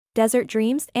Desert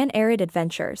dreams and arid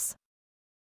adventures.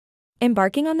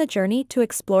 Embarking on the journey to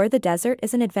explore the desert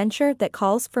is an adventure that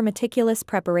calls for meticulous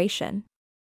preparation.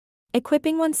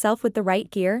 Equipping oneself with the right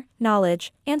gear,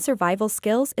 knowledge, and survival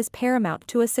skills is paramount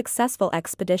to a successful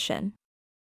expedition.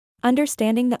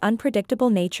 Understanding the unpredictable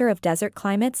nature of desert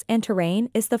climates and terrain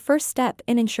is the first step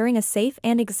in ensuring a safe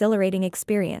and exhilarating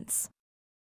experience.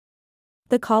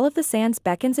 The Call of the Sands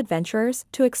beckons adventurers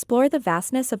to explore the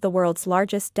vastness of the world's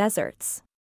largest deserts.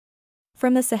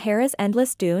 From the Sahara's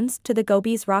endless dunes to the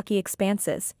Gobi's rocky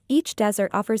expanses, each desert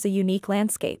offers a unique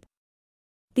landscape.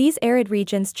 These arid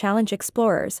regions challenge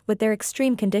explorers with their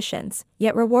extreme conditions,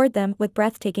 yet reward them with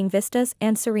breathtaking vistas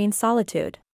and serene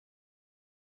solitude.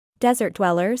 Desert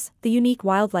dwellers, the unique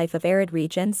wildlife of arid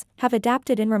regions, have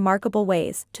adapted in remarkable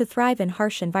ways to thrive in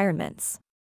harsh environments.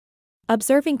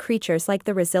 Observing creatures like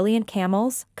the resilient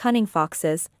camels, cunning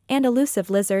foxes, and elusive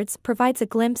lizards provides a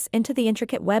glimpse into the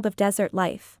intricate web of desert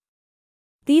life.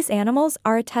 These animals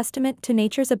are a testament to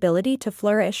nature's ability to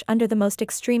flourish under the most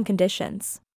extreme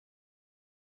conditions.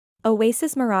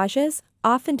 Oasis mirages,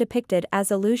 often depicted as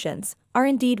illusions, are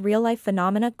indeed real-life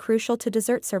phenomena crucial to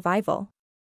desert survival.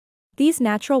 These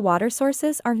natural water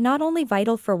sources are not only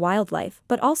vital for wildlife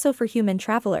but also for human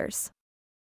travelers.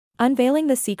 Unveiling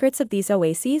the secrets of these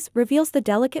oases reveals the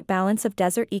delicate balance of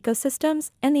desert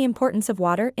ecosystems and the importance of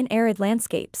water in arid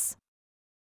landscapes.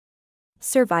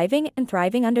 Surviving and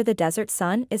thriving under the desert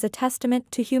sun is a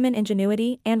testament to human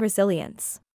ingenuity and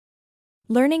resilience.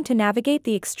 Learning to navigate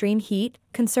the extreme heat,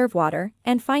 conserve water,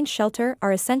 and find shelter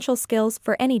are essential skills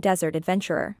for any desert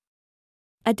adventurer.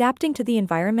 Adapting to the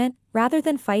environment, rather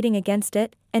than fighting against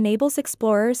it, enables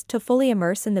explorers to fully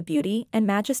immerse in the beauty and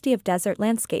majesty of desert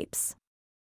landscapes.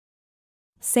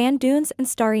 Sand dunes and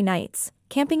starry nights,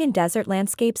 camping in desert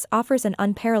landscapes offers an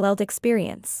unparalleled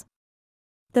experience.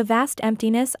 The vast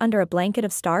emptiness under a blanket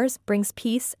of stars brings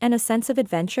peace and a sense of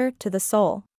adventure to the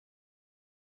soul.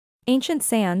 Ancient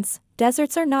sands,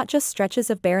 deserts are not just stretches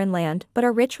of barren land but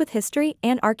are rich with history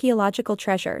and archaeological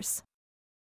treasures.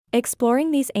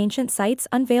 Exploring these ancient sites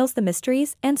unveils the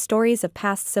mysteries and stories of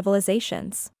past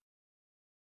civilizations.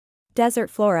 Desert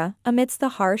flora, amidst the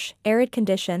harsh, arid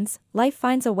conditions, life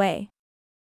finds a way.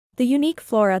 The unique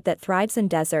flora that thrives in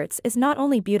deserts is not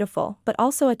only beautiful but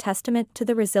also a testament to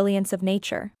the resilience of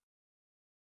nature.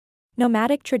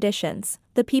 Nomadic traditions,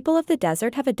 the people of the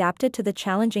desert have adapted to the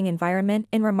challenging environment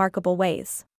in remarkable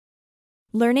ways.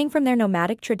 Learning from their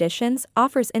nomadic traditions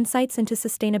offers insights into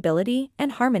sustainability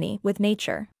and harmony with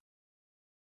nature.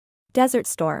 Desert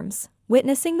storms,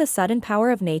 witnessing the sudden power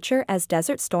of nature as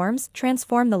desert storms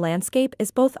transform the landscape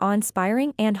is both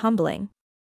awe-inspiring and humbling.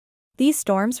 These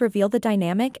storms reveal the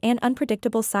dynamic and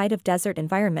unpredictable side of desert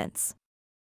environments.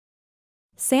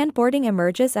 Sandboarding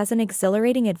emerges as an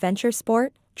exhilarating adventure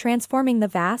sport, transforming the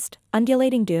vast,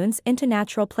 undulating dunes into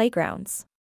natural playgrounds.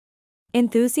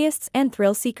 Enthusiasts and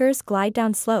thrill-seekers glide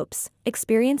down slopes,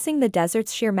 experiencing the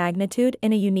desert's sheer magnitude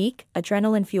in a unique,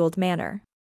 adrenaline-fueled manner.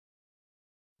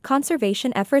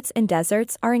 Conservation efforts in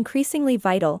deserts are increasingly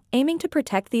vital, aiming to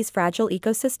protect these fragile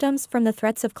ecosystems from the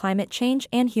threats of climate change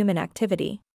and human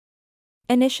activity.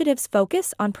 Initiatives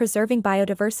focus on preserving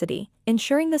biodiversity,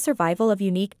 ensuring the survival of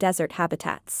unique desert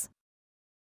habitats.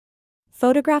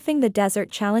 Photographing the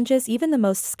desert challenges even the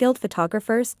most skilled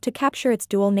photographers to capture its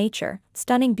dual nature,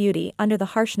 stunning beauty under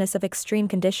the harshness of extreme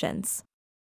conditions.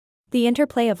 The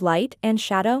interplay of light and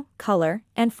shadow, color,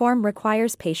 and form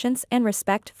requires patience and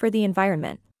respect for the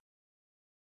environment.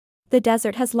 The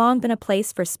desert has long been a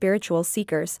place for spiritual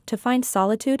seekers to find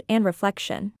solitude and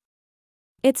reflection.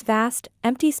 Its vast,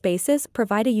 empty spaces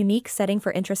provide a unique setting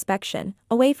for introspection,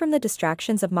 away from the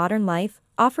distractions of modern life,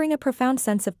 offering a profound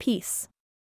sense of peace.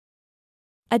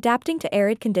 Adapting to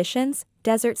arid conditions,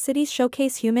 desert cities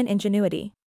showcase human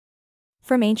ingenuity.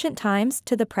 From ancient times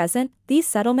to the present, these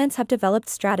settlements have developed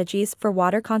strategies for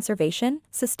water conservation,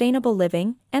 sustainable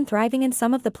living, and thriving in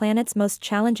some of the planet's most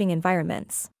challenging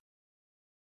environments.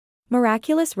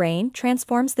 Miraculous rain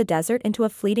transforms the desert into a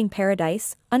fleeting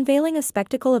paradise, unveiling a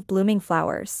spectacle of blooming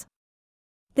flowers.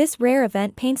 This rare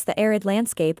event paints the arid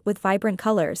landscape with vibrant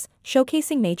colors,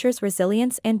 showcasing nature's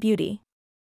resilience and beauty.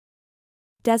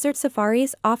 Desert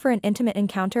safaris offer an intimate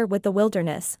encounter with the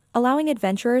wilderness, allowing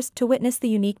adventurers to witness the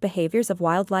unique behaviors of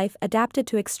wildlife adapted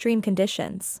to extreme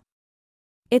conditions.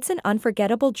 It's an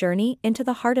unforgettable journey into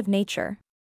the heart of nature.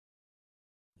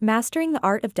 Mastering the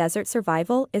art of desert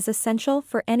survival is essential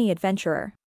for any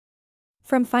adventurer.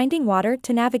 From finding water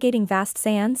to navigating vast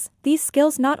sands, these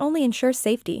skills not only ensure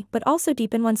safety but also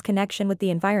deepen one's connection with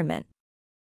the environment.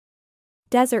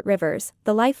 Desert rivers,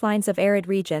 the lifelines of arid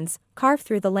regions, carve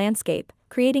through the landscape,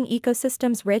 creating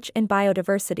ecosystems rich in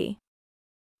biodiversity.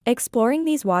 Exploring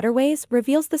these waterways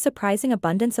reveals the surprising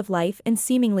abundance of life in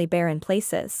seemingly barren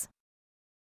places.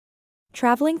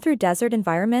 Traveling through desert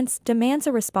environments demands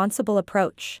a responsible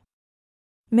approach.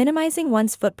 Minimizing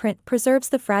one's footprint preserves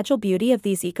the fragile beauty of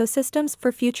these ecosystems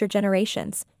for future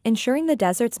generations, ensuring the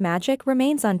desert's magic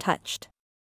remains untouched.